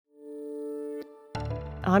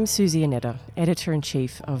I'm Susie Annetta,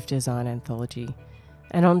 Editor-in-Chief of Design Anthology.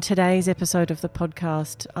 And on today's episode of the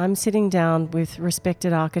podcast, I'm sitting down with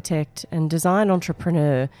respected architect and design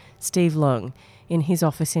entrepreneur Steve Leung in his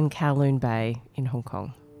office in Kowloon Bay in Hong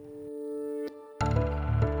Kong.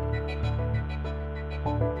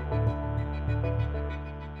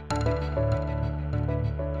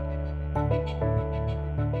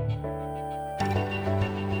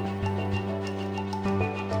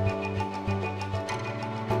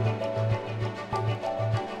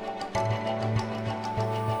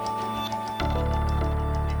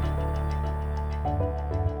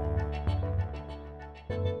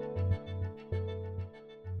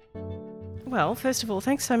 Well, first of all,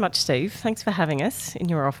 thanks so much, Steve. Thanks for having us in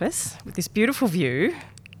your office with this beautiful view.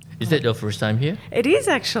 Is that your first time here? It is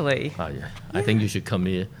actually. Oh, yeah. I think you should come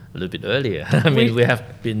here a little bit earlier. I mean, we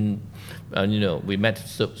have been, we met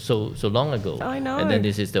so long ago. I know. And then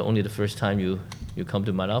this is only the first time you come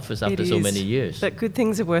to my office after so many years. But good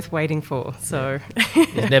things are worth waiting for, so. Yeah.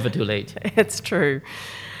 It's never too late. It's true.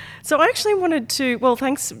 So I actually wanted to, well,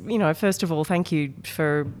 thanks, first of all, thank you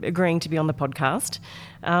for agreeing to be on the podcast.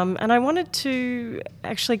 And I wanted to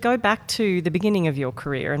actually go back to the beginning of your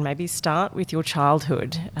career and maybe start with your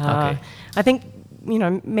childhood. Okay. I think,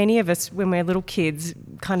 many of us, when we're little kids,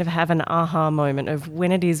 kind of have an aha moment of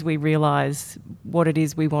when it is we realise what it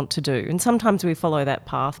is we want to do. And sometimes we follow that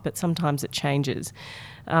path, but sometimes it changes.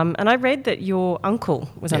 And I read that your uncle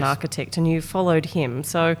was an architect and you followed him.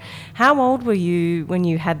 So how old were you when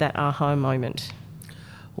you had that aha moment?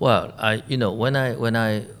 Well, when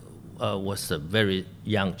I was a very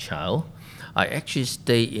young child, I actually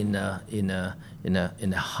stayed in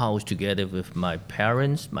a house together with my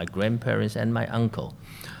parents, my grandparents, and my uncle.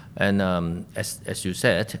 And as you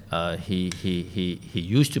said, he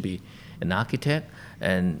used to be an architect,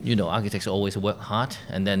 and architects always work hard,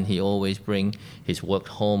 and then he always bring his work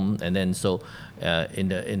home, and then so in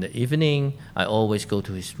the evening I always go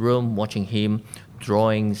to his room watching him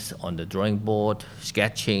drawings on the drawing board,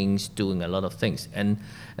 sketchings, doing a lot of things, and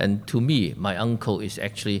to me my uncle is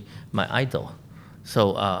actually my idol.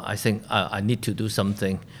 So I think I need to do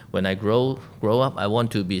something when I grow up. I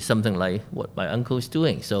want to be something like what my uncle is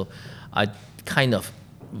doing. So I kind of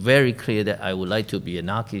very clear that I would like to be an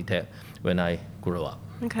architect when I grow up.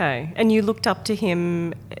 Okay. And you looked up to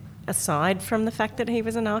him aside from the fact that he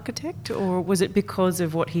was an architect, or was it because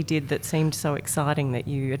of what he did that seemed so exciting that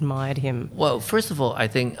you admired him? Well, first of all, I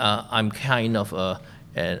think I'm kind of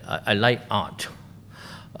I like art.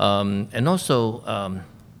 And also,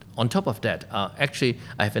 on top of that, actually,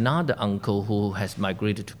 I have another uncle who has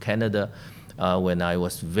migrated to Canada when I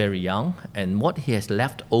was very young, and what he has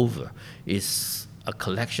left over is a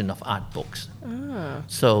collection of art books.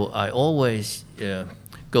 So I always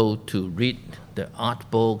go to read the art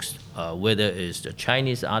books, whether it's the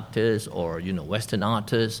Chinese artists or Western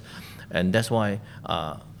artists, and that's why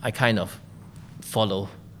I kind of follow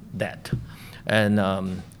that. And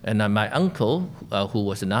my uncle, who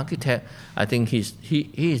was an architect, I think he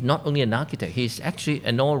is not only an architect, he's actually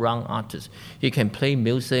an all-round artist. He can play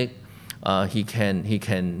music. He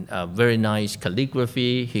can very nice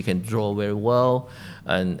calligraphy. He can draw very well,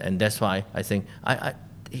 and that's why I think I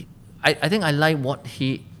think I like what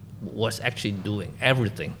he was actually doing,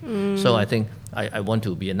 everything. So I think I want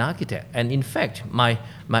to be an architect. And in fact, my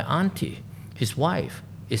auntie, his wife,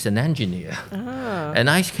 is an engineer, and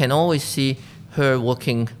I can always see her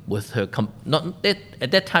working with her.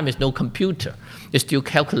 At that time, there's no computer; it's still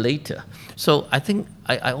calculator. So I think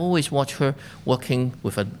I always watch her working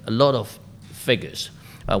with a lot of figures,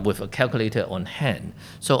 with a calculator on hand.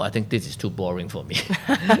 So I think this is too boring for me,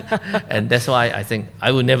 and that's why I think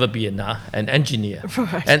I will never be an engineer.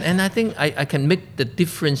 Right. And I think I can make the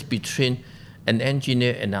difference between an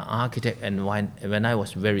engineer and an architect. And when I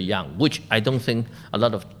was very young, which I don't think a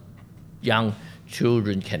lot of young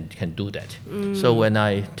children can do that. So when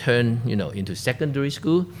I turn into secondary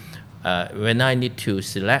school, when I need to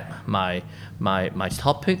select my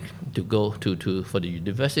topic to go to for the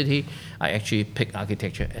university, I actually pick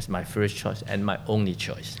architecture as my first choice and my only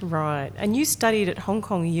choice. Right. And you studied at Hong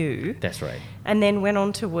Kong U. That's right. And then went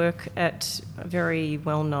on to work at a very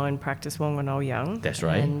well-known practice, Wong & Young. That's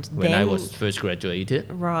right. And when I was first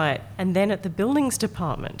graduated. Right. And then at the buildings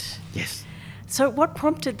department. Yes. So what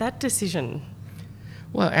prompted that decision?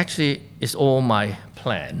 Well, actually, it's all my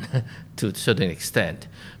plan to a certain extent,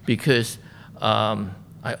 because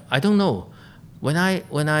I don't know. When I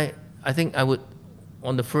think I would,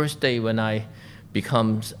 on the first day when I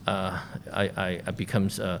becomes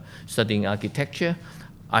studying architecture,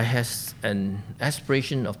 I had an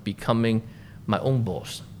aspiration of becoming my own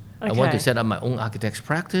boss. I want to Okay. set up my own architect's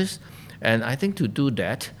practice. And I think to do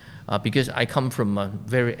that, because I come from a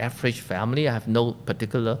very average family, I have no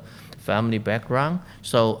particular family background,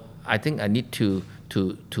 so I think I need to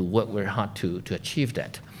work very hard to achieve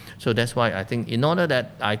that. So that's why I think in order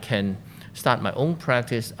that I can start my own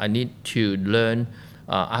practice, I need to learn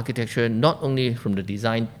architecture not only from the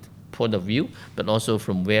design point of view, but also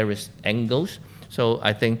from various angles. So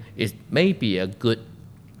I think it may be a good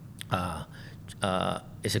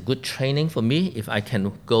it's a good training for me if I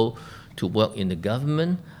can go to work in the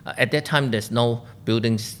government. At that time, there's no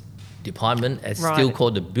buildings department. It's still Right.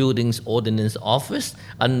 called the Buildings Ordinance Office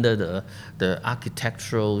under the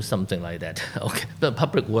architectural something like that. Okay, the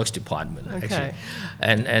Public Works Department actually, Okay.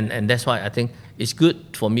 and that's why I think it's good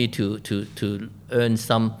for me to earn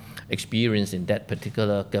some experience in that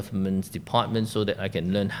particular government department so that I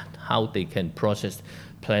can learn how they can process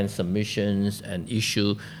plan submissions and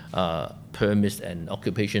issue permits and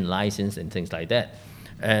occupation license and things like that.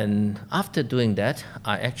 And after doing that,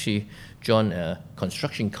 I actually joined a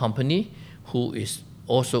construction company who is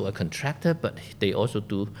also a contractor, but they also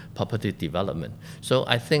do property development. So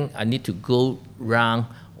I think I need to go around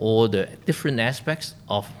all the different aspects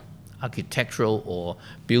of architectural or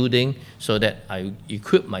building so that I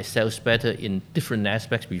equip myself better in different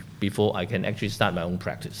aspects before I can actually start my own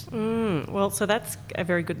practice. Well, so that's a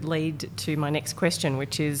very good lead to my next question,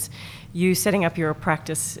 which is you setting up your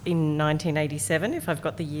practice in 1987, if I've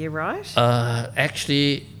got the year right.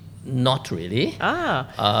 Actually, not really.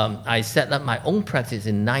 I set up my own practice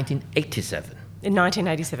in 1987 In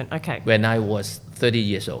 1987, okay. when I was 30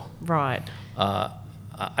 years old. Right.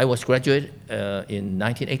 I was graduate in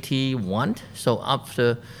 1981, so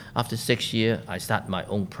after 6 years, I start my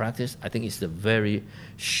own practice. I think it's a very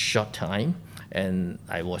short time, and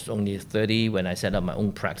I was only 30 when I set up my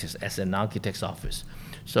own practice as an architect's office.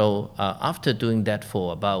 So after doing that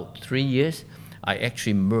for about 3 years, I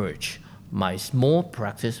actually merged my small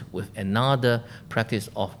practice with another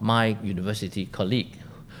practice of my university colleague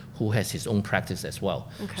who has his own practice as well.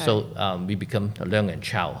 Okay. So we become Leung and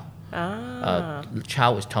Chow.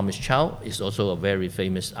 Chow is Thomas Chow, is also a very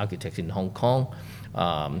famous architect in Hong Kong.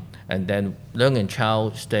 And then Leung and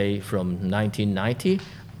Chow stay from 1990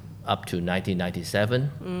 up to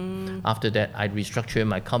 1997. After that, I restructured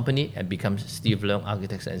my company and become Steve Leung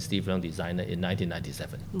Architects and Steve Leung Designer in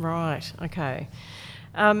 1997. Right, okay.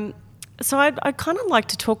 So I'd kind of like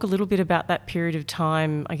to talk a little bit about that period of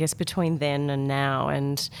time, I guess, between then and now,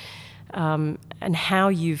 and how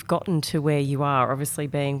you've gotten to where you are, obviously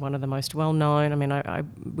being one of the most well-known, I mean, I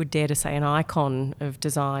would dare to say an icon of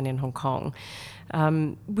design in Hong Kong.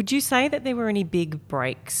 Would you say that there were any big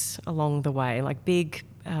breaks along the way, like big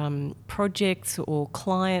projects or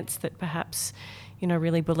clients that perhaps,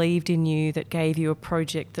 really believed in you, that gave you a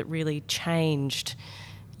project that really changed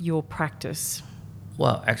your practice?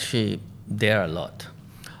 Well, actually, there are a lot.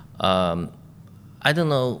 I don't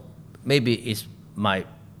know, maybe it's my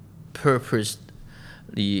purposely,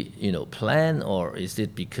 plan, or is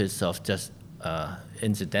it because of just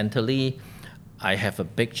incidentally, I have a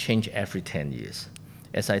big change every 10 years.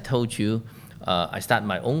 As I told you, I started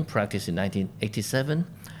my own practice in 1987,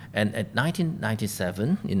 and in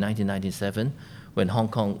 1997, when Hong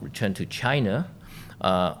Kong returned to China,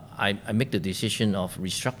 I make the decision of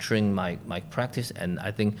restructuring my practice, and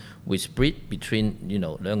I think we split between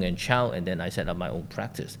Leung and Chow, and then I set up my own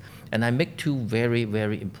practice. And I make two very,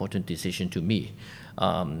 very important decisions to me.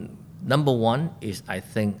 Number one is I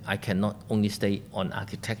think I cannot only stay on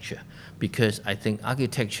architecture, because I think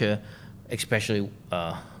architecture, especially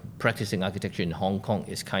practicing architecture in Hong Kong,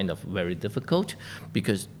 is kind of very difficult,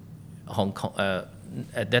 because Hong Kong,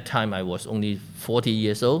 at that time I was only 40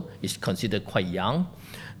 years old, it's considered quite young.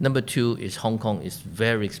 Number two is Hong Kong is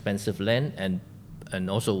very expensive land and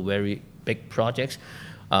also very big projects.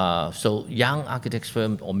 So young architects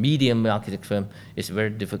firm or medium architect firm is very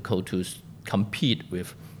difficult to compete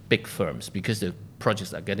with big firms, because the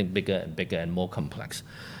projects are getting bigger and bigger and more complex.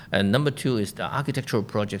 And number two is the architectural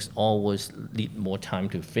projects always need more time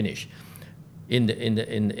to finish. In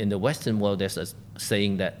the Western world, there's a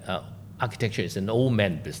saying that architecture is an old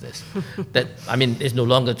man business. That, I mean, it's no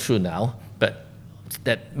longer true now, but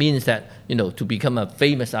that means that, to become a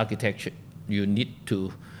famous architect, you need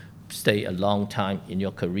to stay a long time in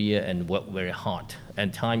your career and work very hard.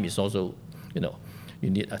 And time is also, you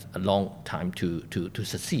need a long time to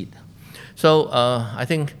succeed. So I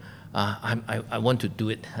think I want to do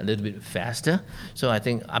it a little bit faster. So I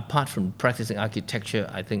think apart from practicing architecture,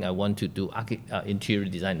 I think I want to do interior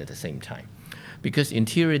design at the same time. Because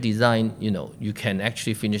interior design, you can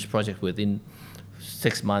actually finish projects within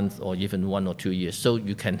 6 months or even 1 or 2 years. So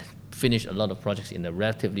you can finish a lot of projects in a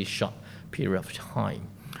relatively short period of time.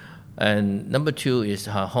 And number two is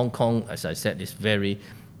Hong Kong, as I said, is very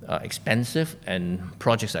expensive, and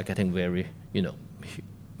projects are getting very,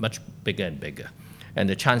 much bigger and bigger. And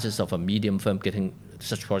the chances of a medium firm getting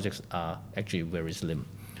such projects are actually very slim.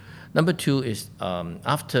 Number two is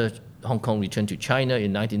after Hong Kong returned to China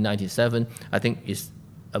in 1997, I think it's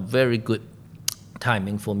a very good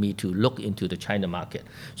timing for me to look into the China market.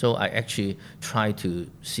 So I actually try to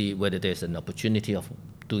see whether there's an opportunity of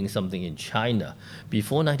doing something in China.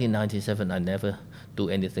 Before 1997, I never do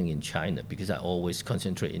anything in China because I always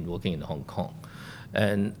concentrate in working in Hong Kong.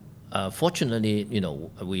 And fortunately,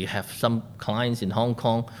 we have some clients in Hong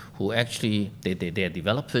Kong who actually, they're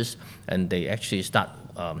developers, and they actually start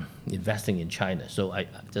investing in China. So I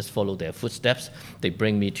just follow their footsteps. They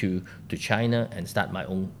bring me to China and start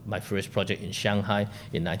my first project in Shanghai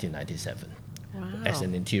in 1997. Wow. As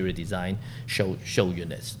an interior design show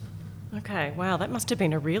units. Okay, wow, that must have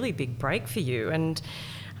been a really big break for you. And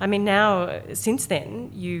I mean, now, since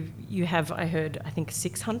then, you have, I think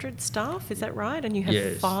 600 staff, is that right? And you have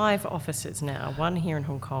Yes. 5 offices now, 1 here in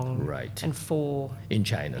Hong Kong, Right. and 4 In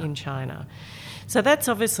China. In China. So that's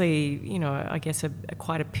obviously, I guess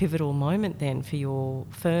quite a pivotal moment then for your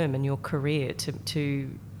firm and your career to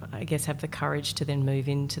I guess, have the courage to then move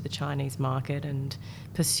into the Chinese market and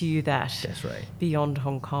pursue that. That's right. Beyond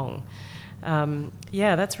Hong Kong.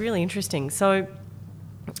 Yeah, that's really interesting. So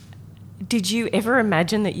did you ever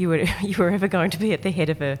imagine that you were ever going to be at the head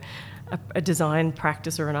of a design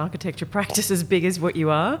practice or an architecture practice as big as what you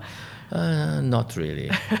are? Not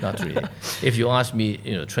really. If you ask me,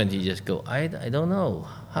 20 years ago, I don't know.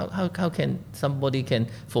 How can somebody can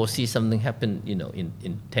foresee something happen,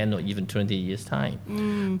 in 10 or even 20 years'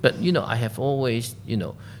 time? But, I have always,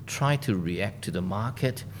 tried to react to the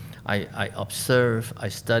market. I observe, I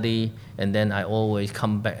study, and then I always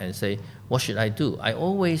come back and say, what should I do? I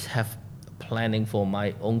always have planning for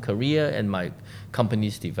my own career and my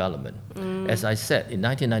company's development. As I said, in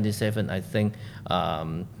 1997, I think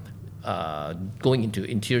going into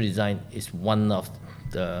interior design is one of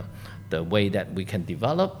the way that we can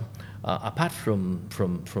develop. Apart from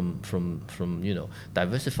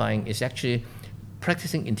diversifying, is actually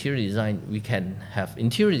practicing interior design. We can have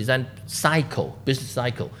interior design cycle, business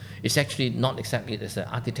cycle. It's actually not exactly as an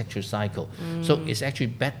architecture cycle. So it's actually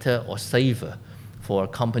better or safer for a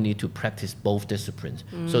company to practice both disciplines,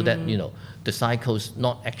 so that the cycles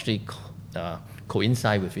not actually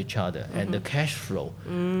coincide with each other, and the cash flow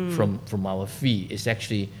from our fee is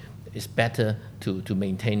better to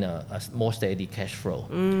maintain a more steady cash flow.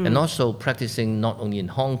 And also practicing not only in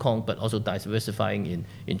Hong Kong but also diversifying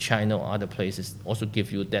in China or other places also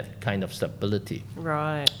give you that kind of stability.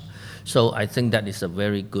 Right. So I think that is a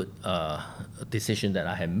very good decision that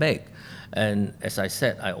I have made. And as I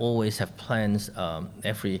said, I always have plans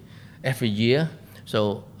every year.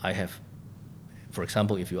 So I have, for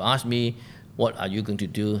example, if you ask me, what are you going to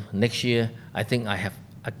do next year? I think I have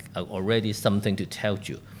already something to tell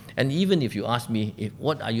you. And even if you ask me,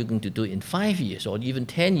 what are you going to do in 5 years or even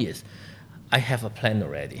 10 years, I have a plan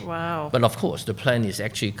already. Wow. But of course, the plan is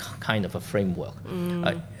actually kind of a framework.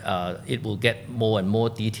 It will get more and more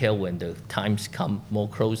detailed when the times come more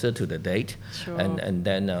closer to the date. Sure. And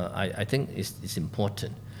then I think it's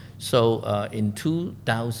important. So in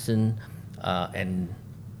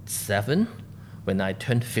 2007, when I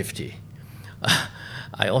turned 50,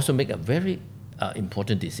 I also make a very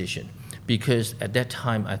important decision, because at that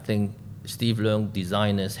time I think Steve Leung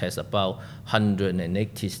Designers has about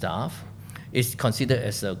 180 staff. It's considered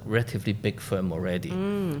as a relatively big firm already.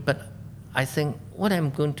 But I think what I'm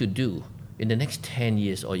going to do in the next 10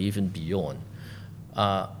 years or even beyond,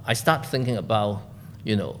 I start thinking about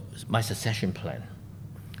my succession plan.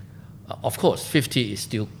 Of course, 50 is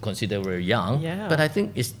still considered very young, Yeah. but I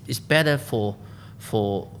think it's better for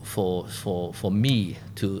me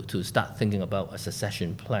to start thinking about a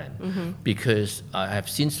succession plan, because I have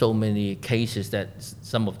seen so many cases that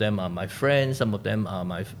some of them are my friends, some of them are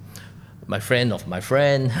my friend of my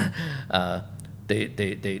friend.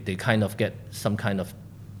 They kind of get some kind of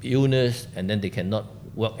illness, and then they cannot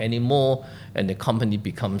work anymore, and the company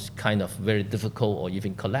becomes kind of very difficult or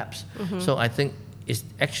even collapse. So I think it's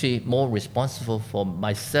actually more responsible for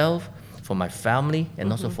myself, for my family,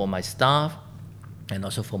 and also for my staff, and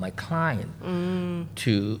also for my client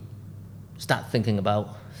to start thinking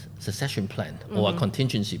about succession plan or a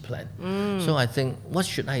contingency plan. So I think, what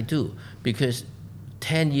should I do? Because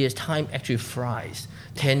 10 years time actually flies.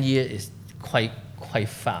 10 years is quite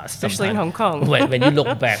fast. Especially in sometimes Hong Kong. when you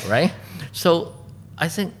look back, right? So I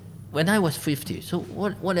think when I was 50, so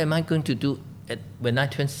what am I going to do when I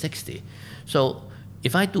turn 60. So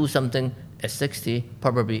if I do something at 60,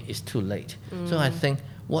 probably it's too late. So I think,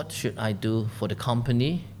 what should I do for the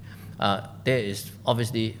company? There is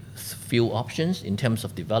obviously few options in terms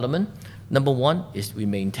of development. Number one is we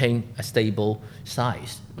maintain a stable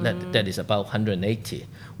size that is about 180,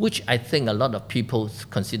 which I think a lot of people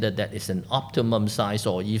consider that is an optimum size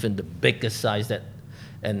or even the biggest size that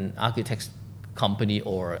an architect's company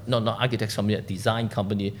or not architect's company, a design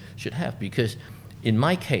company should have. Because in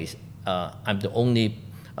my case, I'm the only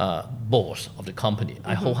boss of the company.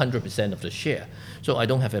 I hold 100% of the share, so I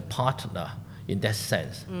don't have a partner in that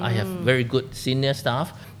sense. I have very good senior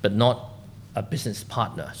staff, but not a business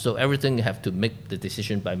partner. So everything I have to make the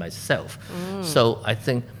decision by myself. So I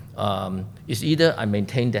think it's either I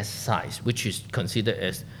maintain that size, which is considered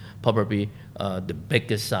as probably the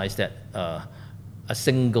biggest size that a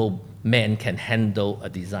single man can handle a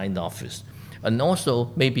design office. And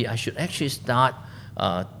also maybe I should actually start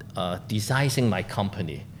designing my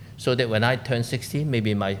company, so that when I turn 60,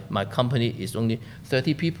 maybe my company is only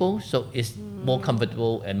 30 people, so it's more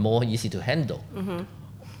comfortable and more easy to handle.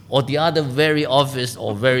 Or the other very obvious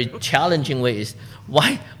or very challenging way is,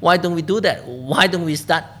 why don't we do that? Why don't we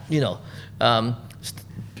start,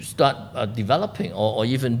 developing or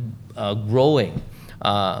even growing?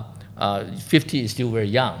 50 is still very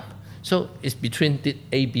young. So it's between the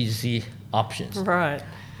A, B, C options. Right.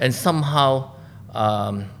 And somehow,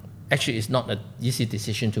 actually it's not an easy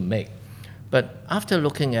decision to make. But after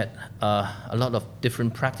looking at a lot of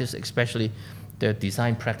different practice, especially the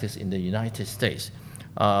design practice in the United States,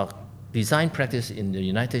 design practice in the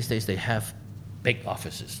United States, they have big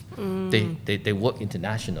offices. They work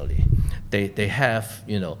internationally. They have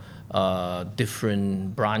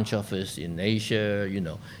different branch office in Asia,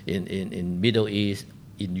 in Middle East,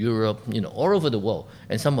 in Europe, all over the world.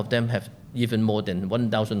 And some of them have even more than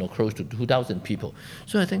 1,000 or close to 2,000 people.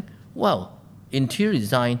 So I think, well, interior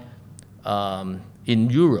design in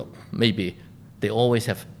Europe, maybe they always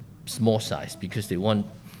have small size because they want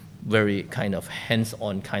very kind of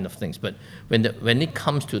hands-on kind of things. But when it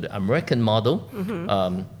comes to the American model,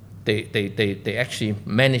 they actually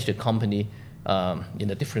manage the company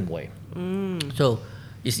in a different way. So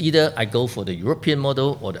it's either I go for the European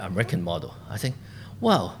model or the American model. I think,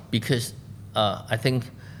 well, because I think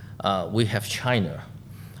we have China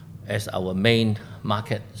as our main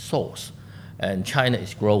market source, and China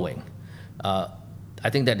is growing. I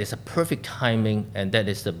think that is a perfect timing, and that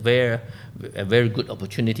is a very good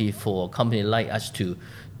opportunity for a company like us to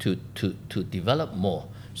develop more.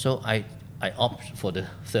 So I opt for the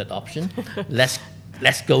third option. Let's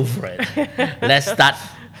go for it. Let's start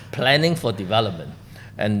planning for development,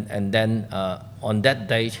 and then on that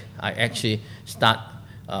date I actually start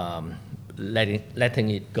letting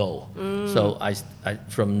it go. So I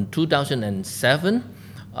from 2007.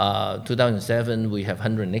 2007, we have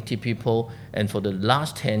 180 people, and for the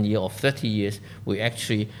last 10 years or 30 years, we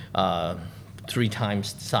actually 3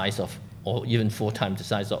 times the size of, or even 4 times the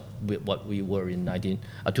size of what we were in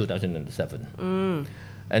 2007.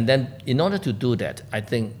 And then, in order to do that, I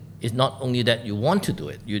think it's not only that you want to do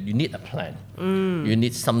it, you need a plan. You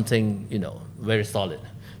need something, very solid.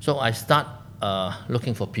 So I start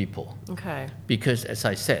looking for people. Okay. Because, as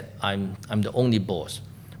I said, I'm the only boss,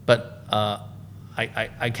 but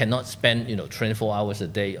I cannot spend 24 hours a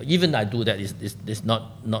day. Even I do that, it's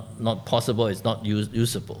not possible. It's not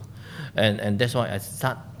usable, and that's why I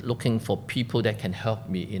start looking for people that can help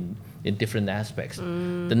me in different aspects.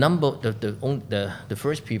 The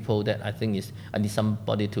first people that I think is I need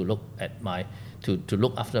somebody to look at to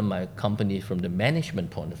look after my company from the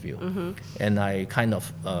management point of view, and I kind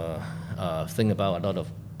of think about a lot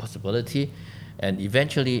of possibility, and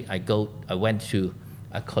eventually I went to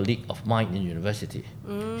a colleague of mine in university.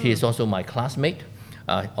 He is also my classmate.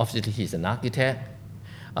 Obviously, he's an architect.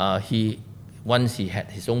 Once he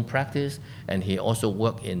had his own practice, and he also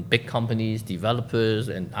worked in big companies, developers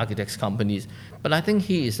and architects companies. But I think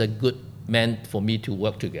he is a good man for me to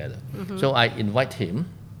work together. So I invite him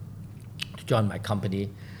to join my company,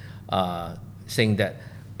 saying that,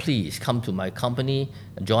 please come to my company,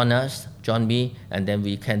 join me, and then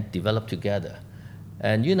we can develop together.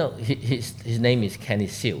 And his name is Kenny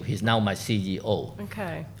Seal. He's now my CEO.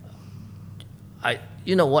 Okay.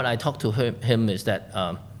 What I talked to him is that,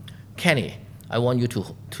 Kenny, I want you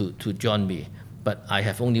to join me, but I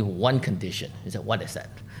have only one condition. He said, what is that?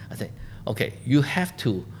 I said, okay, you have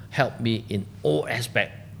to help me in all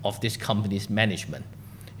aspects of this company's management.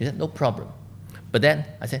 He said, no problem. But then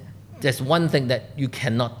I said, there's one thing that you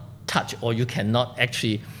cannot touch or you cannot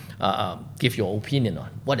actually give your opinion on.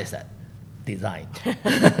 What is that? design.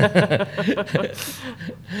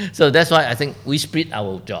 So that's why I think we split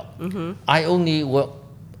our job. I only work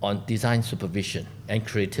on design supervision and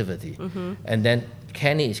creativity, and then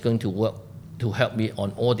Kenny is going to work to help me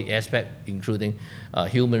on all the aspects, including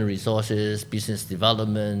human resources, business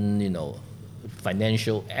development,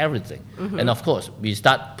 financial, everything. And of course, we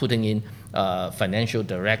start putting in financial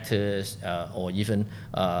directors or even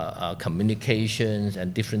communications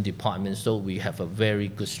and different departments, so we have a very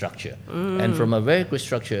good structure. And from a very good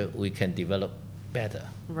structure, we can develop better.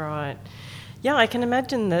 Right. Yeah, I can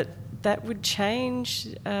imagine that would change,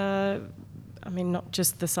 not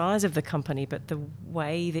just the size of the company, but the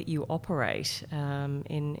way that you operate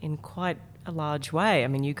in quite a large way. I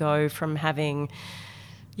mean, you go from having,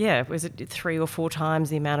 was it 3 or 4 times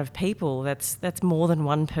the amount of people? That's more than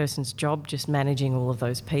one person's job just managing all of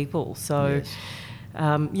those people. So,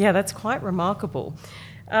 Yes. that's quite remarkable.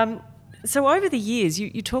 So over the years,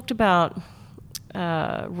 you talked about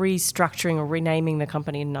restructuring or renaming the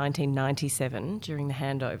company in 1997 during the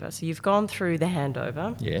handover. So you've gone through the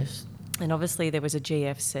handover. Yes. And obviously there was a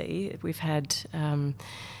GFC. We've had,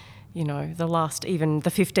 even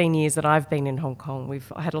the 15 years that I've been in Hong Kong,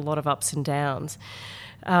 we've had a lot of ups and downs.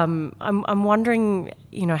 I'm wondering,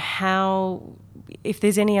 if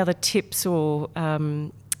there's any other tips or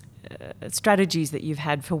strategies that you've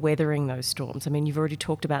had for weathering those storms. I mean, you've already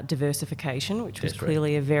talked about diversification, which was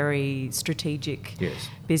clearly a very strategic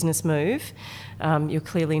business move. You're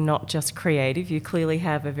clearly not just creative. You clearly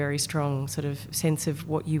have a very strong sort of sense of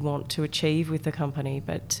what you want to achieve with the company.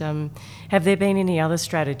 But have there been any other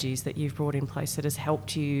strategies that you've brought in place that has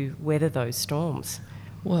helped you weather those storms?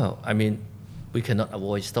 Well, I mean, we cannot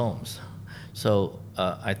avoid storms. So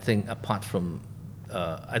I think apart from,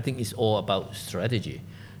 I think it's all about strategy.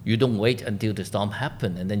 You don't wait until the storm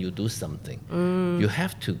happens and then you do something. You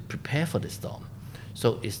have to prepare for the storm.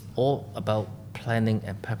 So it's all about planning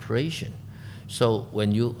and preparation. So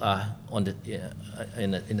when you are on the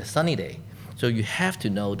in a sunny day, so you have to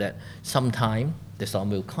know that sometime the storm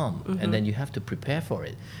will come, and then you have to prepare for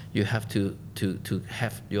it. You have to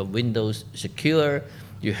have your windows secure.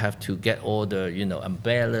 You have to get all the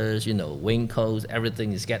umbrellas, raincoats,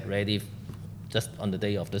 everything is get ready just on the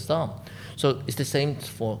day of the storm. So it's the same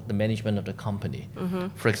for the management of the company.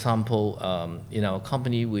 For example, in our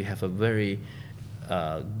company, we have a very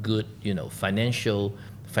good, financial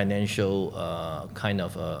kind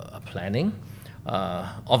of planning.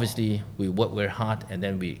 Obviously, we work very hard, and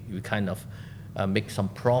then we kind of make some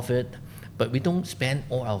profit, but we don't spend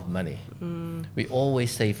all our money. We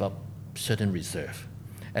always save up certain reserve,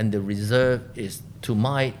 and the reserve is, in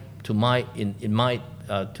my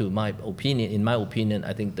opinion,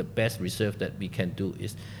 I think the best reserve that we can do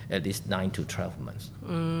is at least 9 to 12 months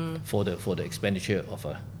for the expenditure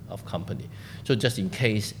of company. So just in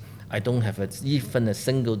case I don't have even a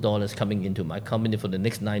single dollars coming into my company for the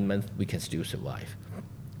next 9 months, we can still survive.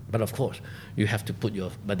 But of course, you have to put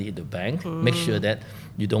your money in the bank, make sure that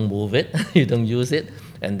you don't move it, you don't use it,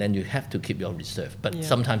 and then you have to keep your reserve. But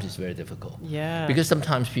sometimes it's very difficult. Because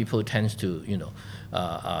sometimes people tend to,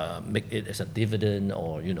 make it as a dividend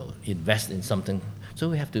or, invest in something. So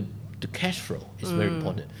we have to, the cash flow is very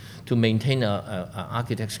important. To maintain an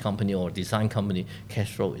architect's company or design company,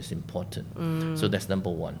 cash flow is important. So that's number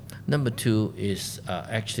one. Number two is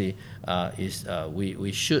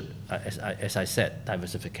we should, as I said,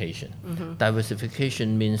 diversification.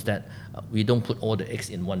 Diversification means that we don't put all the eggs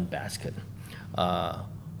in one basket.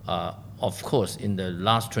 Of course, in the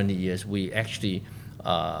last 20 years, we actually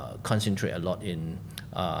concentrate a lot in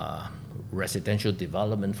residential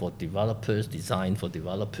development for developers, design for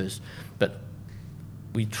developers, but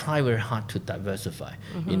we try very hard to diversify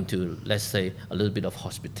into, let's say, a little bit of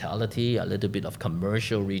hospitality, a little bit of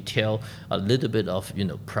commercial retail, a little bit of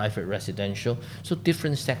private residential. So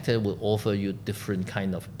different sector will offer you different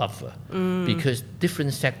kind of buffer because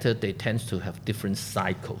different sector, they tend to have different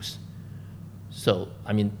cycles. So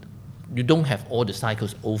I mean, you don't have all the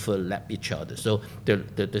cycles overlap each other. So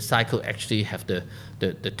the cycle actually have the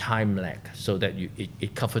time lag so that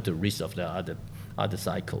it covers the risk of the other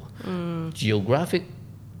cycle. Geographic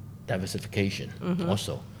diversification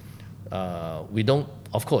also. We don't,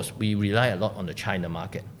 of course, we rely a lot on the China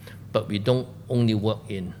market, but we don't only work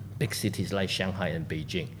in big cities like Shanghai and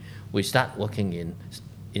Beijing. We start working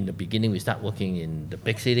in the beginning, we start working in the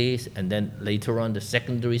big cities, and then later on the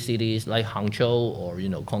secondary cities like Hangzhou or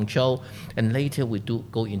Guangzhou, and later we do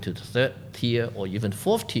go into the third tier or even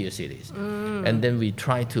fourth tier cities, and then we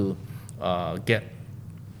try to get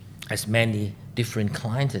as many different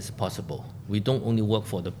clients as possible. We don't only work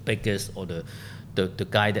for the biggest or the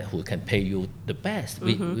guy who can pay you the best.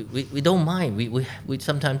 We don't mind. We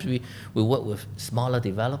sometimes we work with smaller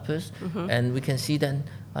developers, and we can see that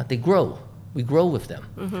they grow. We grow with them,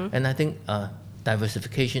 and I think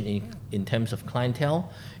diversification in terms of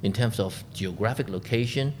clientele, in terms of geographic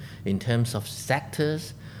location, in terms of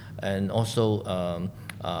sectors, and also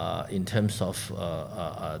in terms of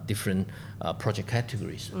different project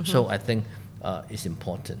categories. So I think it's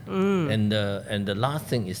important. And the last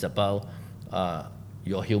thing is about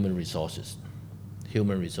your human resources.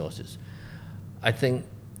 Human resources. I think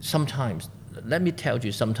sometimes, let me tell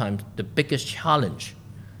you, sometimes the biggest challenge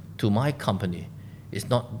to my company is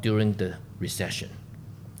not during the recession.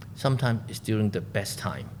 Sometimes it's during the best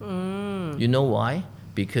time. You know why?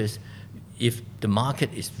 Because if the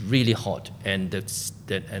market is really hot and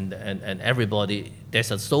everybody,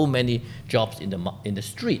 there's so many jobs in the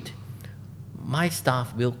street, my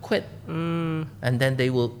staff will quit, and then they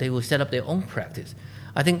will set up their own practice.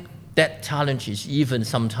 I think that challenge is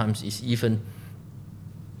sometimes even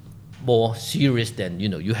more serious than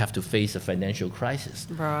you have to face a financial crisis.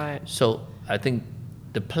 Right. So I think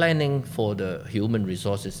the planning for the human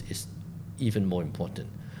resources is even more important.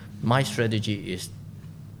 My strategy is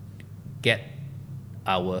get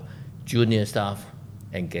our junior staff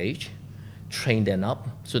engaged, train them up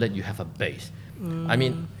so that you have a base. I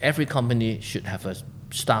mean, every company should have a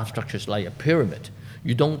staff structures like a pyramid.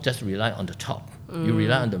 You don't just rely on the top. You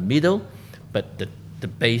rely on the middle, but the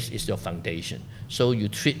base is your foundation. So you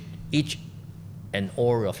treat each and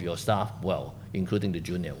all of your staff well, including the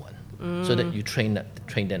junior one, so that you train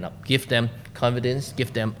them up, give them confidence,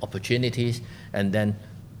 give them opportunities, and then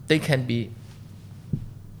they can be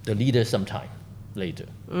the leader sometime later.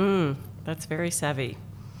 That's very savvy.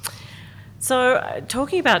 So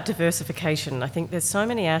talking about diversification, I think there's so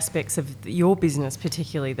many aspects of your business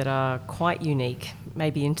particularly that are quite unique,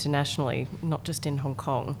 maybe internationally, not just in Hong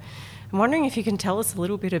Kong. I'm wondering if you can tell us a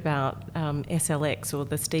little bit about SLX, or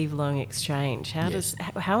the Steve Leung Exchange.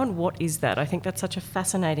 How and what is that? I think that's such a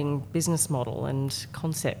fascinating business model and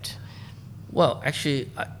concept. Well, actually,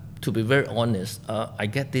 to be very honest, I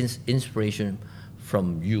get this inspiration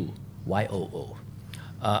from you, YOO.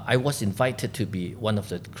 I was invited to be one of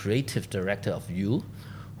the creative director of You,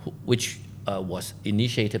 which was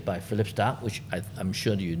initiated by Philip Stark, which I'm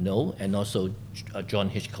sure you know, and also John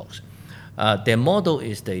Hitchcock. Their model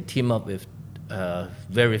is they team up with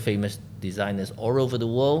very famous designers all over the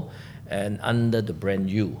world and under the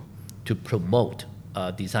brand You to promote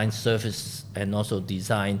design service and also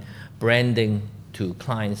design branding to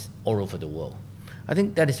clients all over the world. I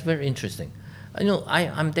think that is very interesting.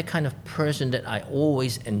 I'm the kind of person that I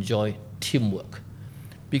always enjoy teamwork,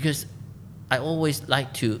 because I always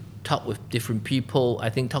like to talk with different people. I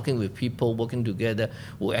think talking with people, working together,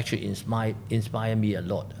 will actually inspire me a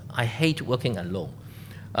lot. I hate working alone.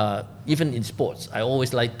 Even in sports, I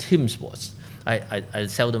always like team sports. I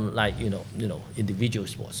seldom like individual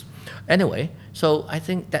sports. Anyway, so I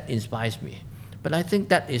think that inspires me. But I think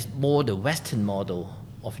that is more the Western model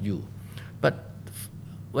of You. But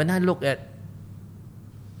when I look at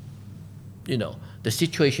the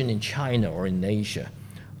situation in China or in Asia,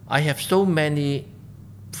 I have so many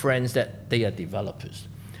friends that they are developers,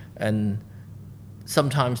 and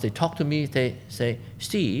sometimes they talk to me. They say,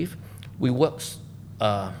 "Steve, we work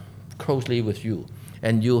closely with you,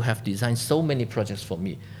 and you have designed so many projects for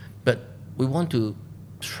me, but we want to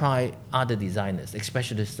try other designers,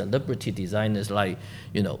 especially celebrity designers like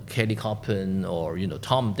Kelly Coppin or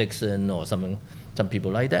Tom Dixon or some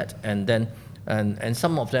people like that." And then and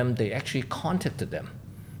some of them, they actually contacted them,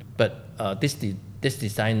 but this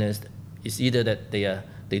designers is either that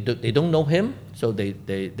they don't know him, so they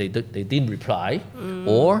didn't reply,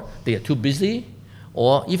 or they are too busy,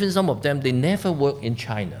 or even some of them, they never work in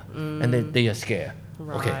China, and they are scared.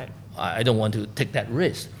 Right. Okay, I don't want to take that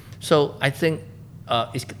risk. So I think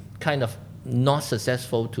it's kind of not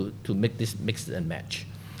successful to make this mix and match.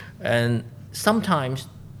 And sometimes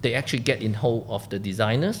they actually get in hold of the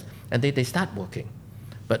designers and they start working.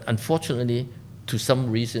 But unfortunately, to some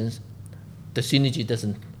reasons, the synergy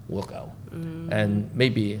doesn't work out. And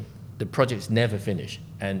maybe the project is never finished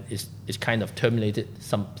and it's kind of terminated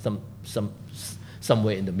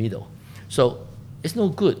somewhere in the middle. So it's no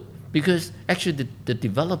good, because actually the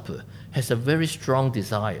developer has a very strong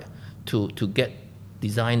desire to get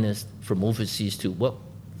designers from overseas to work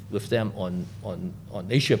with them on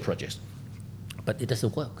Asia projects, but it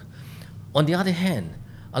doesn't work. On the other hand,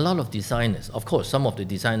 a lot of designers, of course, some of the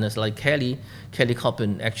designers like Kelly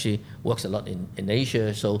Coppin actually works a lot in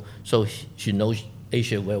Asia, so she knows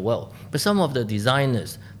Asia very well. But some of the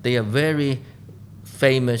designers, they are very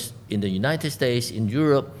famous in the United States, in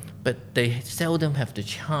Europe, but they seldom have the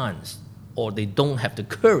chance, or they don't have the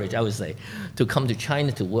courage, I would say, to come to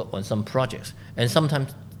China to work on some projects. And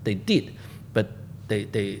sometimes they did, but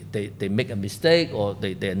they make a mistake, or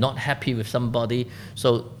they're not happy with somebody,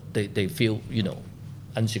 so they feel,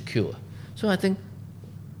 insecure. So I think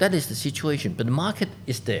that is the situation. But the market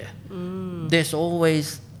is there. There's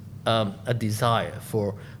always a desire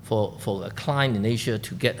for a client in Asia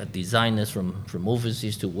to get designers from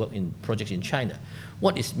overseas to work in projects in China.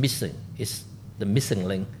 What is missing is the missing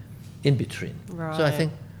link in between. Right. So I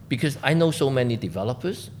think, because I know so many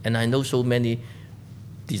developers and I know so many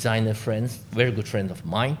designer friends, very good friends of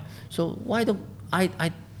mine, so why don't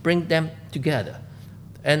I bring them together?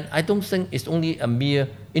 And I don't think it's only a mere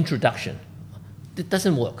introduction. It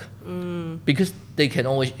doesn't work, because they can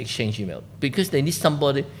always exchange email, because they need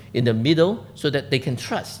somebody in the middle so that they can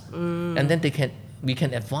trust, and then we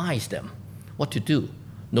can advise them what to do.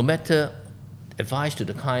 No matter advice to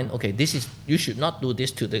the client, okay, you should not do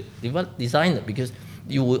this to the designer because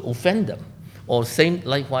you will offend them, or same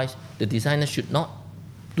likewise, the designer should not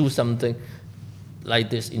do something like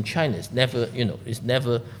this in China. It's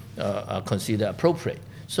never considered appropriate.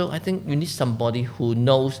 So I think you need somebody who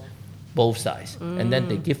knows both sides, and then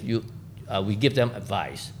we give them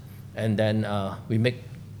advice, and then we make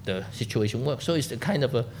the situation work. So it's a kind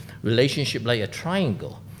of a relationship like a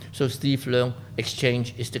triangle. So Steve Leung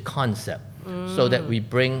Exchange is the concept, so that we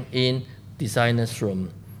bring in designers from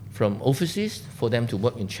overseas for them to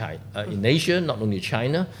work in China, in Asia, not only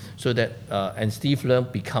China, so that and Steve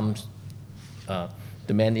Leung becomes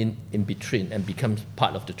the man in between and becomes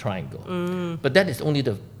part of the triangle. But that is only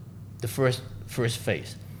the first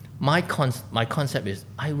phase. My concept is,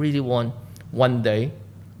 I really want one day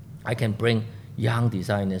I can bring young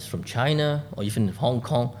designers from China or even Hong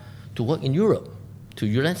Kong to work in Europe, to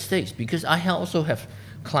United States, because I also have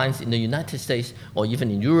clients in the United States or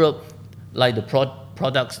even in Europe, like the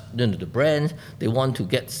products, the brands, they want to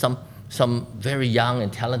get some very young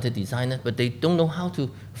and talented designers, but they don't know how to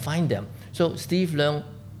find them. So Steve Leung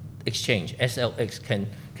Exchange, SLX, can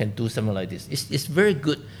do something like this. It's very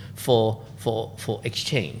good for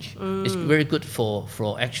exchange. It's very good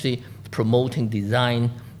for actually promoting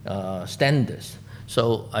design standards.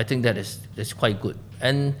 So I think that's quite good.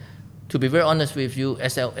 And to be very honest with you,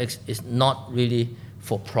 SLX is not really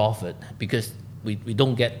for profit, because we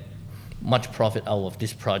don't get much profit out of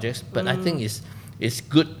these projects. But I think it's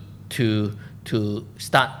good to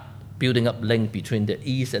start building up link between the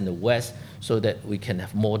East and the West, so that we can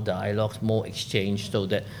have more dialogues, more exchange, so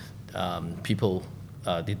that people,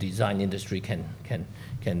 the design industry can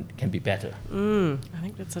be better. I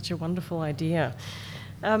think that's such a wonderful idea.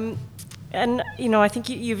 And, I think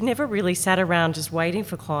you've never really sat around just waiting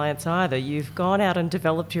for clients either. You've gone out and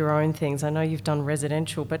developed your own things. I know you've done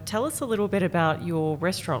residential, but tell us a little bit about your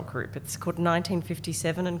restaurant group. It's called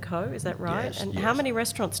 1957 & Co., is that right? Yes, and yes. how many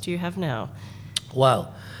restaurants do you have now?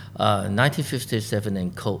 Well,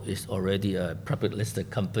 1957 & Co. is already a public listed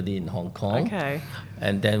company in Hong Kong. Okay.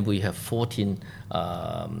 And then we have 14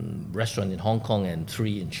 restaurants in Hong Kong and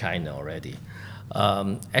 3 in China already.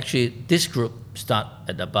 Actually, this group started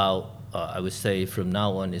at about, I would say from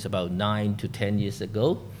now on, is about 9 to 10 years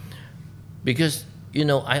ago. Because,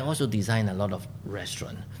 I also design a lot of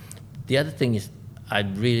restaurants. The other thing is, I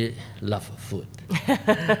really love food.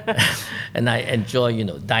 And I enjoy,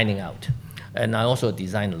 dining out. And I also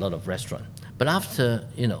design a lot of restaurants. But after,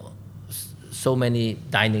 so many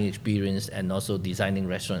dining experience and also designing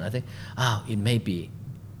restaurants, I think, it may be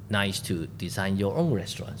nice to design your own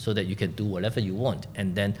restaurant so that you can do whatever you want.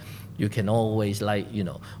 And then you can always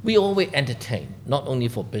we always entertain, not only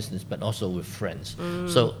for business, but also with friends.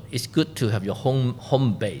 So it's good to have your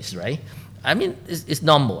home base, right? I mean, it's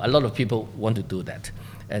normal. A lot of people want to do that.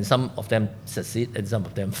 And some of them succeed and some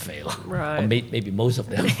of them fail. Right. Or maybe most of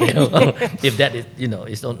them fail. If that is,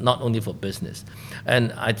 it's not only for business.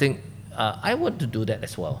 And I think I want to do that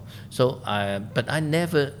as well. So, but I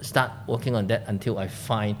never start working on that until I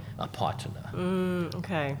find a partner.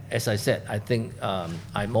 Okay. As I said, I think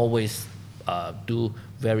I'm always do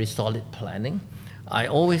very solid planning. I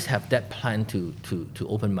always have that plan to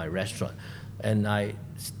open my restaurant. And I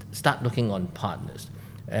start looking on partners.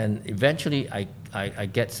 And eventually I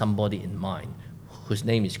get somebody in mind whose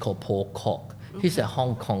name is called Paul Kok. Okay. He's a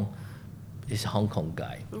Hong Kong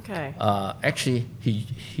guy. Okay. Actually,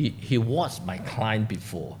 he was my client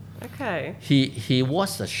before. Okay. He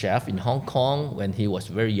was a chef in Hong Kong when he was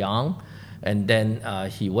very young, and then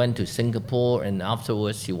he went to Singapore, and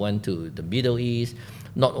afterwards he went to the Middle East,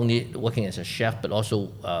 not only working as a chef but also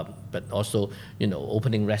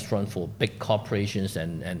opening restaurants for big corporations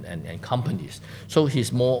and companies. So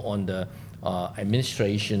he's more on the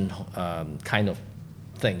administration kind of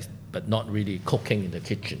things, but not really cooking in the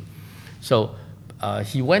kitchen. So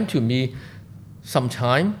he went to me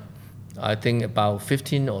sometime, I think about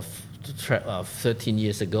 15 or 13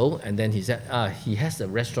 years ago, and then he said he has a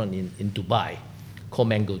restaurant in Dubai called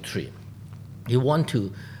Mango Tree. He want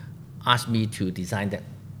to ask me to design that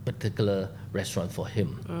particular restaurant for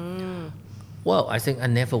him. Well, I think I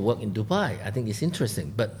never worked in Dubai. I think it's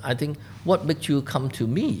interesting, but I think what makes you come to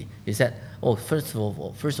me is that, first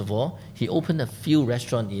of all, he opened a few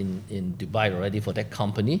restaurants in Dubai already for that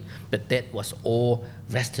company, but that was all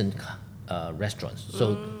Western restaurants.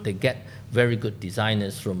 So they get very good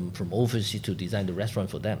designers from overseas to design the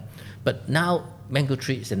restaurant for them. But now Mango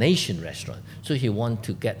Tree is an Asian restaurant, so he want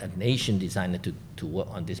to get an Asian designer to work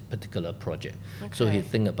on this particular project. Okay. So he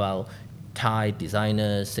think about Thai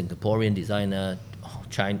designers, Singaporean designer,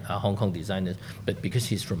 Hong Kong designers, but because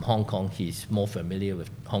he's from Hong Kong, he's more familiar with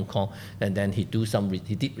Hong Kong. And then he did some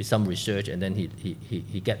research, and then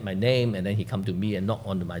he get my name, and then he come to me and knock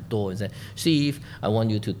on my door and said, "Steve, I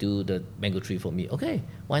want you to do the Mango Tree for me." Okay,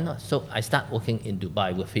 why not? So I start working in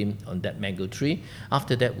Dubai with him on that Mango Tree.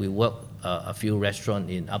 After that, we worked a few restaurants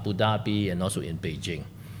in Abu Dhabi and also in Beijing.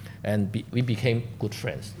 And we became good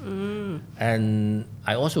friends. And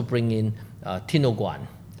I also bring in Tino Guan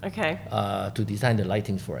to design the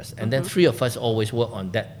lightings for us. And then three of us always work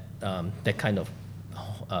on that kind of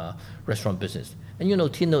restaurant business. And you know,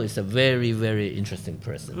 Tino is a very, very interesting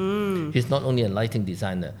person. He's not only a lighting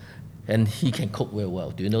designer, and he can cook very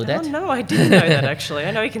well. Do you know that? Oh, no, I didn't know that actually.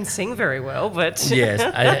 I know he can sing very well, but... Yes,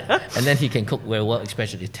 and then he can cook very well,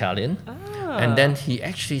 especially Italian. And then he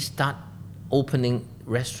actually start opening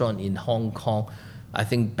restaurant in Hong Kong, I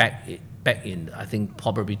think back in I think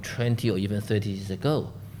probably 20 or even 30 years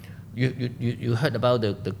ago. You heard about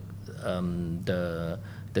the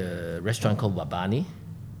restaurant called Wabani?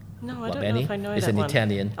 No, I don't know if I know it's that one. It's an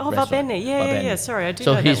Italian restaurant. Va Bene, yeah. Sorry, I do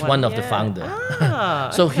know that one. So he's one of the founder.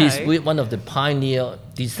 So he's one of the pioneer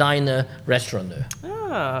designer restaurateur.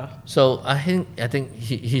 So I think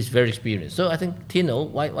he's very experienced. So I think, Tino,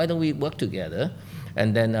 why don't we work together?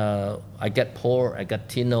 And then I get Paul, I got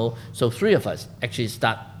Tino. So three of us actually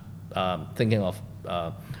start thinking of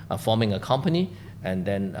forming a company and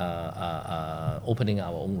then opening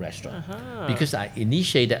our own restaurant. Because I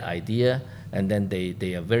initiated that idea, and then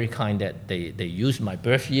they are very kind that they use my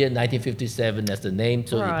birth year, 1957, as the name,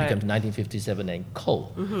 so it becomes 1957 and Co.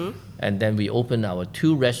 And then we opened our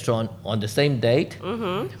two restaurants on the same date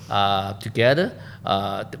together.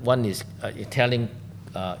 One is Italian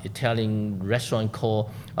restaurant called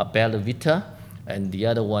Bella Vita, and the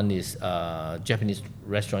other one is Japanese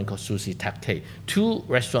restaurant called Sushi Takei. Two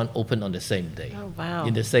restaurants open on the same day. Oh, wow.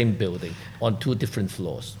 In the same building, on two different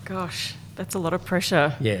floors. Gosh, that's a lot of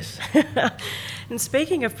pressure. Yes. And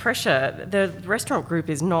speaking of pressure, the restaurant group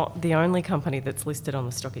is not the only company that's listed on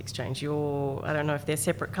the stock exchange. I don't know if they're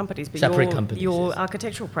separate companies, but your yes.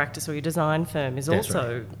 architectural practice or your design firm is that's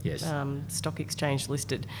also right. Yes. stock exchange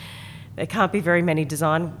listed. There can't be very many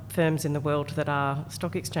design firms in the world that are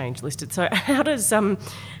stock exchange listed. So how does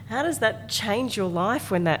that change your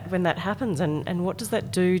life when that happens, and what does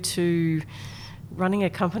that do to running a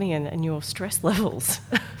company and your stress levels?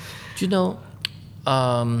 Do you know,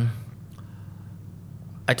 I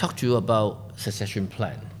talked to you about succession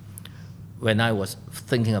plan when I was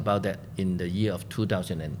thinking about that in the year of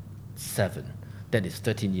 2007. That is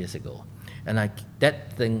 13 years ago, and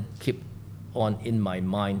that thing kept on in my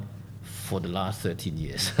mind for the last 13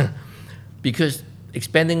 years. Because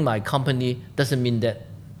expanding my company doesn't mean that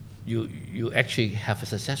you actually have a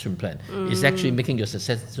succession plan. It's actually making your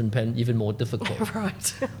succession plan even more difficult.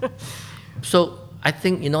 Right. So I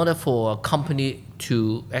think in order for a company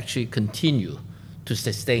to actually continue to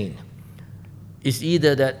sustain, it's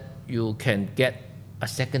either that you can get a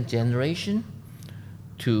second generation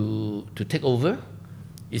to take over.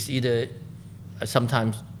 It's either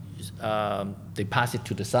sometimes they pass it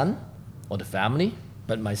to the son or the family,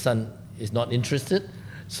 but my son is not interested,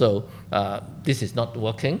 so this is not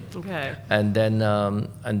working. Okay. And then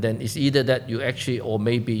it's either that you actually, or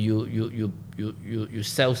maybe you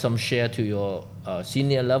sell some share to your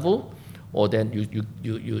senior level, or then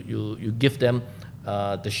you give them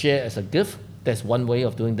the share as a gift. That's one way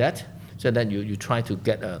of doing that. So then you try to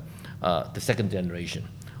get the second generation,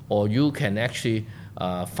 or you can actually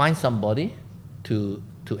find somebody to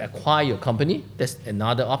acquire your company. That's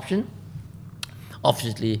another option.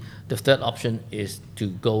 Obviously, the third option is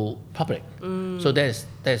to go public. So there's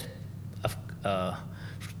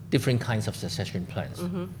different kinds of succession plans.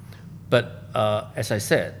 But as I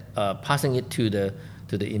said, passing it to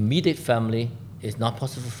the immediate family it's not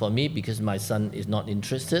possible for me because my son is not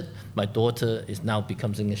interested. My daughter is now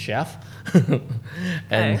becoming a chef, and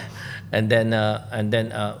Okay. and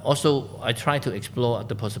then also I try to explore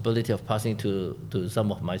the possibility of passing to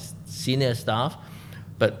some of my senior staff,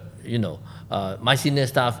 but my senior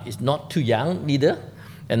staff is not too young neither,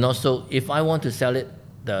 and also if I want to sell it.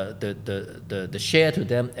 The share to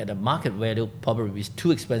them at a market value probably is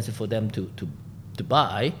too expensive for them to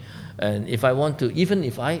buy. And if I want to, even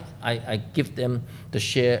if I give them the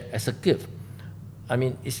share as a gift, I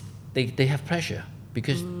mean, they have pressure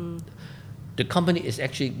because the company is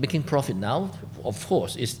actually making profit now. Of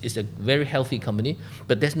course, it's a very healthy company,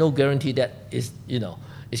 but there's no guarantee that it's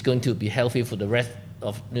going to be healthy for the rest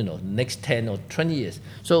of next 10 or 20 years.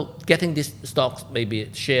 So getting these stocks, maybe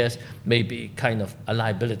shares, may be kind of a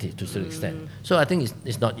liability to some extent. So I think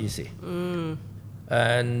it's not easy.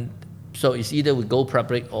 And so it's either we go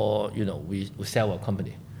public or we sell our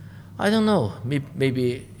company. I don't know.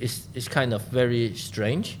 Maybe it's kind of very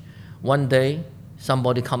strange. One day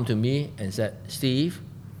somebody come to me and said, Steve,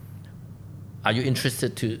 are you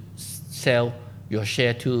interested to sell your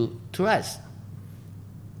share to us?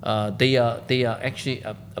 They are actually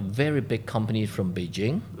a very big company from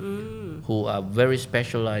Beijing, who are very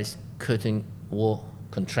specialized curtain wall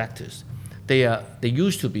contractors. They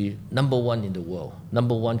used to be number one in the world,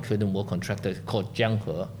 number one curtain wall contractor called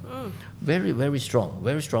Jianghe. Very, very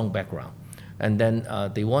strong background. And then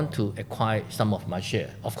they want to acquire some of my share.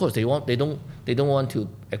 Of course, they don't want to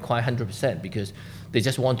acquire 100% because they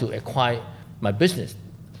just want to acquire my business.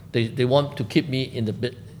 They want to keep me in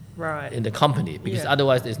the Right. in the company because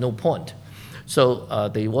otherwise there's no point. So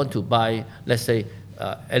they want to buy, let's say,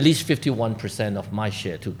 at least 51% of my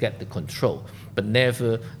share to get the control, but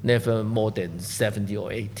never more than 70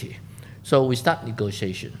 or 80. So we start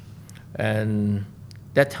negotiation, and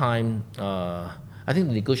that time I think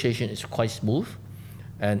the negotiation is quite smooth,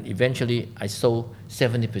 and eventually I sold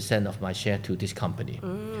 70% of my share to this company,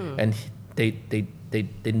 and they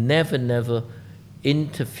never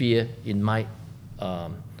interfere in my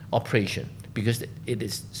operation because it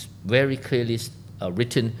is very clearly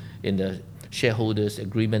written in the shareholders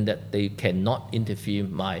agreement that they cannot interfere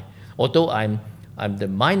although I'm the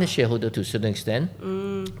minor shareholder to a certain extent,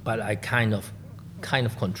 but I kind of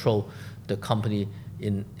control the company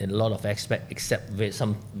in a lot of aspects except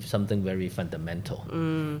something very fundamental.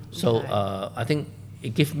 So I think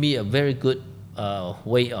it gives me a very good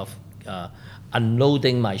way of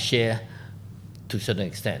unloading my share to a certain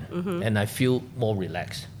extent, and I feel more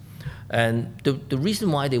relaxed. And the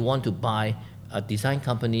reason why they want to buy a design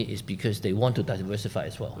company is because they want to diversify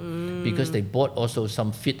as well. Because they bought also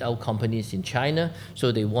some fit-out companies in China,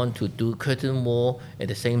 so they want to do curtain wall. At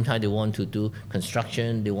the same time, they want to do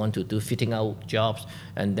construction, they want to do fitting out jobs,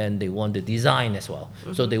 and then they want the design as well.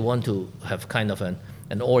 So they want to have kind of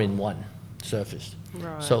an all-in-one service.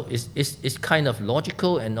 Right. So it's kind of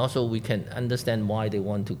logical, and also we can understand why they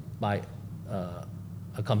want to buy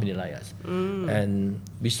a company like us. And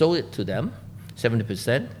we sold it to them,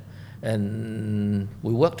 70%, and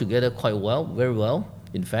we work together quite well, very well,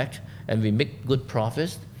 in fact, and we make good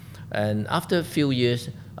profits. And after a few years,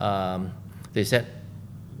 they said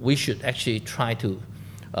we should actually try to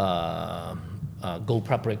go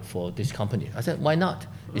public for this company. I said, why not?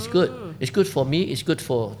 It's good. It's good for me. It's good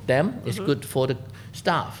for them. It's good for the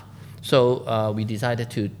staff. So we decided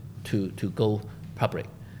to go public.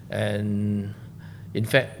 And in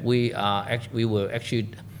fact, we were actually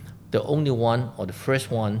the only one or the first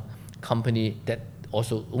one company that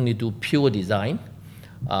also only do pure design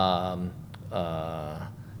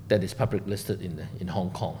that is public listed in Hong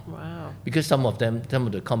Kong. Wow. Because some of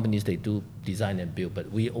the companies, they do design and build,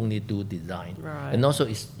 but we only do design. Right. And also,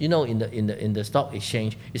 it's in the stock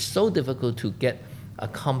exchange, it's so difficult to get a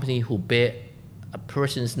company who bear a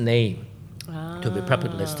person's name to be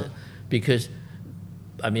public listed, because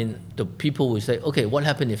I mean, the people will say, okay, what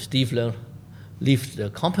happened if Steve Leung leaves the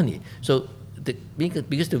company? So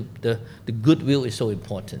because the goodwill is so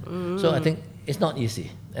important. So I think it's not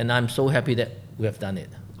easy, and I'm so happy that we have done it.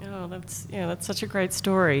 Oh, that's such a great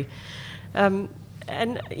story. And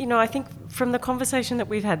I think from the conversation that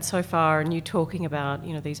we've had so far, and you talking about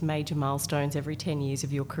these major milestones every 10 years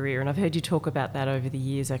of your career, and I've heard you talk about that over the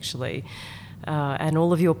years actually, and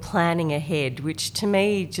all of your planning ahead, which to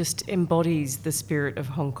me just embodies the spirit of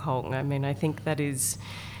Hong Kong. I mean, I think that is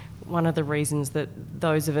one of the reasons that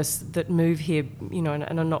those of us that move here, and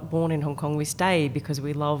are not born in Hong Kong, we stay because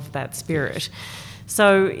we love that spirit.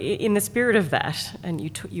 So, in the spirit of that, and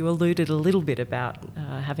you alluded a little bit about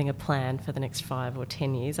having a plan for the next 5 or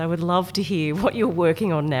 10 years, I would love to hear what you're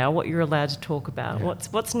working on now, what you're allowed to talk about. Yeah.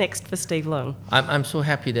 What's next for Steve Leung? I'm so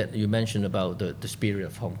happy that you mentioned about the spirit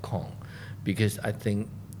of Hong Kong, because I think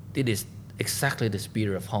it is exactly the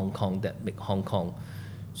spirit of Hong Kong that makes Hong Kong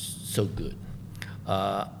so good.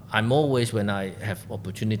 I'm always, when I have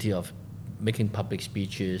opportunity of making public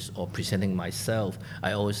speeches or presenting myself,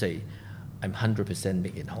 I always say, I'm 100%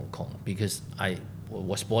 made in Hong Kong, because I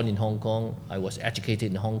was born in Hong Kong, I was educated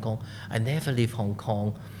in Hong Kong. I never leave Hong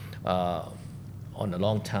Kong on a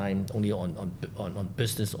long time, only on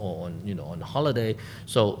business or on holiday.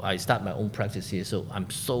 So I start my own practice here. So I'm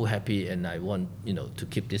so happy, and I want to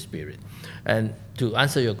keep this spirit. And to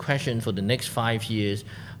answer your question, for the next 5 years,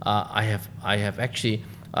 I have actually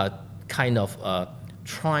kind of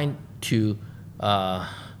trying to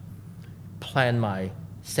plan my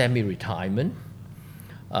semi-retirement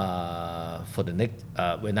for the next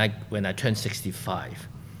when I turn 65.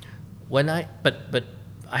 But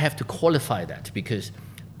I have to qualify that, because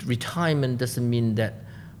retirement doesn't mean that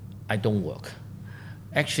I don't work.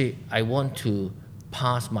 Actually, I want to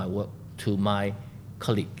pass my work to my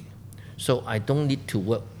colleague, so I don't need to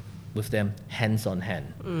work with them hands on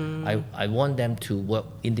hand. I want them to work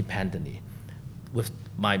independently,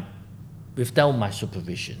 without my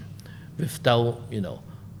supervision, without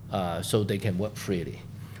so they can work freely.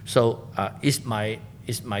 So it's my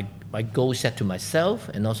goal set to myself,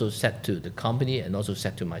 and also set to the company, and also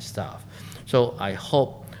set to my staff. So I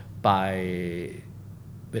hope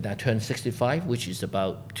when I turn 65, which is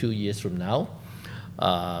about 2 years from now,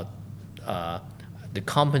 the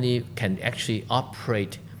company can actually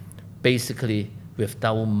operate basically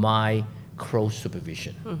without my close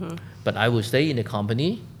supervision. Mm-hmm. But I will stay in the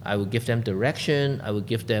company, I will give them direction, I will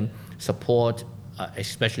give them support,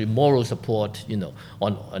 especially moral support,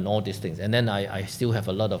 on all these things. And then I still have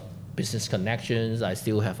a lot of business connections, I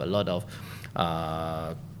still have a lot of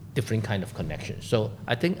different kind of connections. So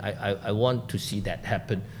I think I want to see that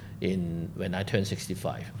happen when I turn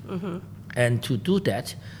 65. Mm-hmm. And to do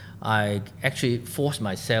that, I actually force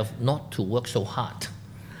myself not to work so hard,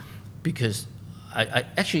 because I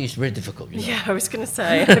actually, it's very difficult. Yeah, I was going to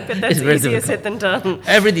say, I bet that's easier said than done.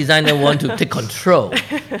 Every designer wants to take control.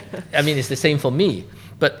 I mean, it's the same for me.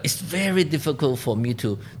 But it's very difficult for me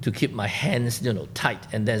to keep my hands, tight,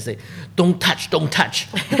 and then say, don't touch.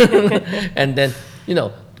 And then,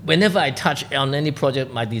 whenever I touch on any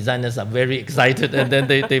project, my designers are very excited, and then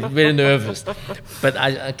they're very nervous. But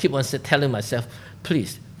I keep on telling myself,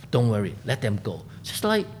 please, don't worry, let them go. Just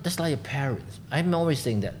like a parent. I'm always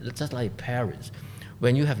saying that, just like parents.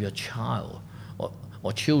 When you have your child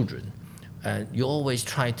or children, you always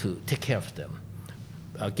try to take care of them,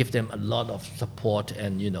 give them a lot of support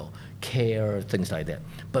and care, things like that.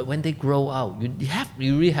 But when they grow out,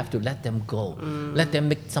 you really have to let them go, let them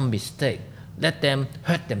make some mistake, let them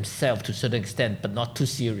hurt themselves to a certain extent, but not too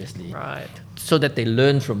seriously, right? So that they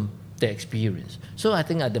learn from their experience. So I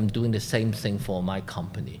think I'm doing the same thing for my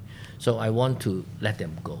company. So I want to let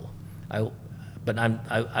them go. But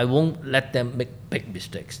I won't let them make big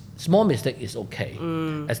mistakes. Small mistake is okay,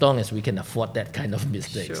 as long as we can afford that kind of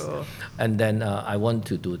mistakes. Sure. And then I want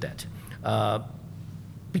to do that.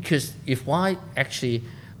 Because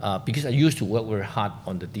because I used to work very hard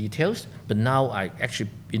on the details, but now I actually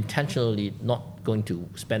intentionally not going to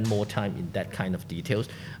spend more time in that kind of details.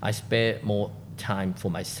 I spare more time for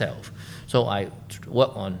myself. So I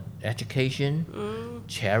work on education,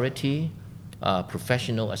 charity,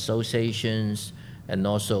 professional associations, and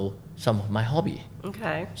also some of my hobby.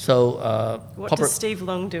 Okay. So what does Steve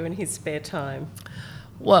Leung do in his spare time?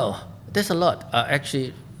 Well, there's a lot.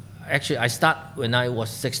 Actually, I start when I was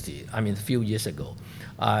 60. I mean, a few years ago.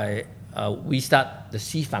 We start the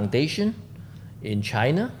Sea Foundation in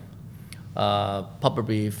China,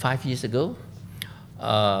 probably 5 years ago.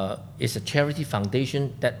 It's a charity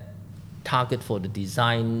foundation that target for these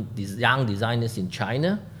young designers in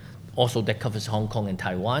China, also that covers Hong Kong and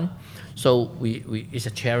Taiwan. So it's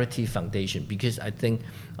a charity foundation, because I think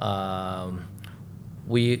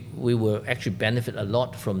we will actually benefit a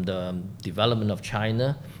lot from the development of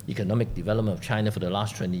China, economic development of China for the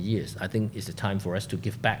last 20 years. I think it's the time for us to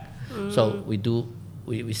give back. So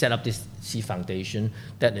we set up this Sea Foundation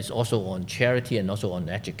that is also on charity and also on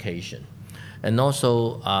education. And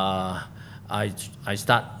also, I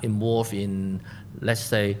start involved in, let's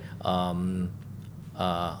say,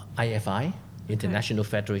 IFI, International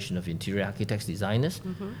Federation of Interior Architects Designers,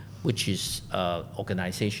 which is an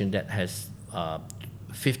organization that has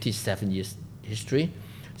 57 years history,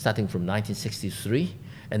 starting from 1963.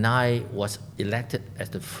 And I was elected as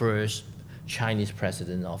the first Chinese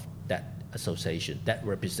president of that association that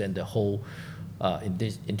represent the whole in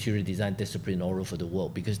this interior design discipline all over the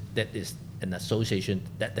world, because that is an association,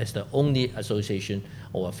 that's the only association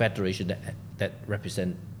or a federation that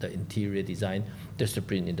represent the interior design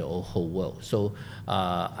discipline in the whole world. So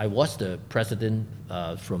I was the president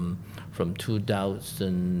from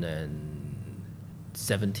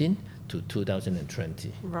 2017 to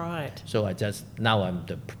 2020. Right. So now I'm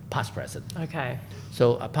the past president. Okay.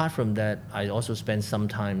 So apart from that, I also spent some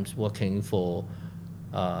time working for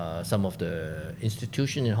some of the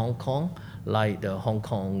institutions in Hong Kong, like the Hong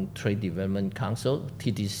Kong Trade Development Council,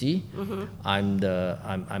 TDC. Mm-hmm.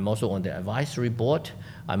 I'm also on the advisory board.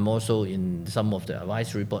 I'm also in some of the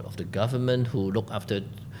advisory board of the government who look after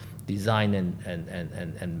design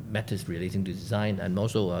and matters relating to design. I'm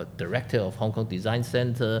also a director of Hong Kong Design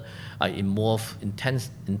Center. I involve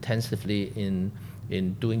intensively in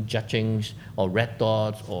doing judging or red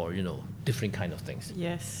dots or different kind of things.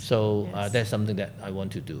 Yes. So yes. That's something that I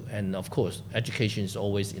want to do. And of course, education is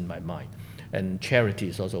always in my mind, and charity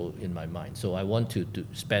is also in my mind. So I want to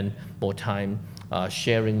spend more time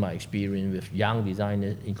sharing my experience with young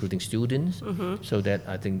designers, including students, mm-hmm. so that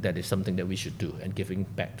I think that is something that we should do and giving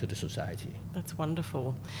back to the society. That's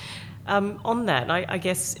wonderful. On that, I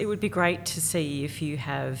guess it would be great to see if you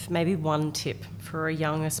have maybe one tip for a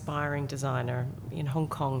young aspiring designer in Hong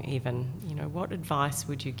Kong even. What advice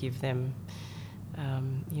would you give them?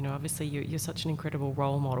 Obviously you're such an incredible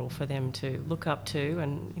role model for them to look up to,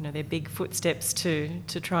 and they're big footsteps to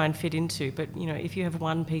try and fit into. But if you have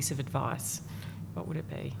one piece of advice, what would it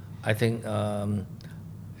be? I think a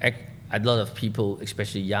lot of people,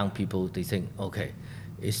 especially young people, they think, okay,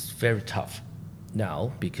 it's very tough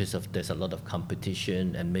now because there's a lot of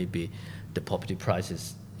competition and maybe the property price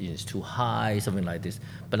is too high, something like this.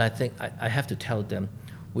 But I think I have to tell them,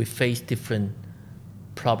 we face different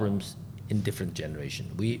problems in different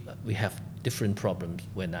generations. We have different problems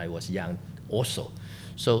when I was young also.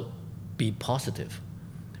 So be positive,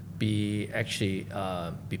 be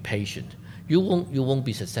patient. You won't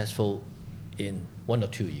be successful in 1 or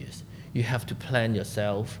 2 years. You have to plan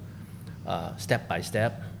yourself step by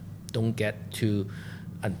step. Don't get too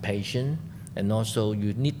impatient, and also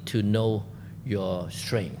you need to know your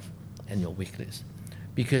strength and your weakness,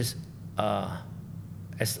 because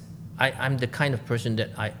as I'm the kind of person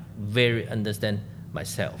that I very understand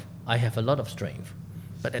myself. I have a lot of strength,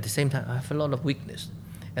 but at the same time I have a lot of weakness,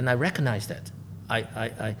 and I recognize that.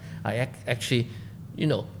 I actually,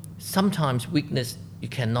 sometimes weakness you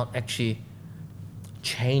cannot actually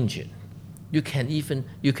change it. You can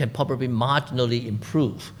probably marginally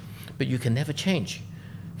improve, but you can never change.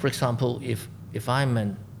 For example, if I'm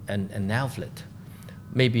an athlete,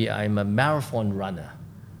 maybe I'm a marathon runner,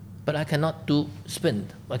 but I cannot do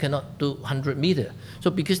sprint, I cannot do 100 meters.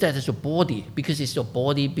 So because that is your body, because it's your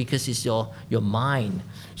mind.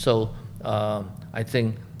 So I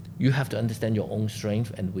think you have to understand your own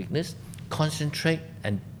strength and weakness, concentrate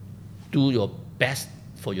and do your best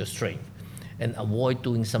for your strength, and avoid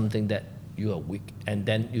doing something that you are weak. And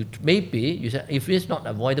then you say, if it's not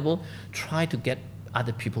avoidable, try to get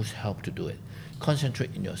other people's help to do it.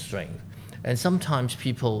 Concentrate in your strength. And sometimes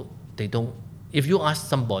people, if you ask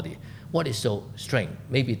somebody, what is your strength?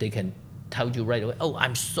 Maybe they can tell you right away, oh,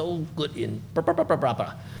 I'm so good in blah, blah, blah, blah, blah,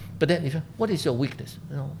 blah. But then, what is your weakness?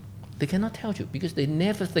 They cannot tell you because they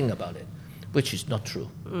never think about it, which is not true,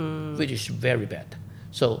 which is very bad.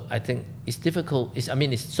 So I think it's difficult. It's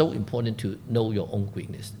so important to know your own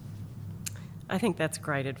weakness. I think that's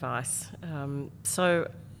great advice. So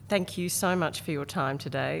thank you so much for your time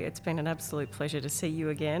today. It's been an absolute pleasure to see you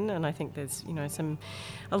again, and I think there's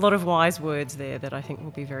a lot of wise words there that I think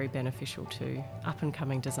will be very beneficial to up and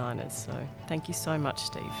coming designers. So thank you so much,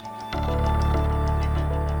 Steve.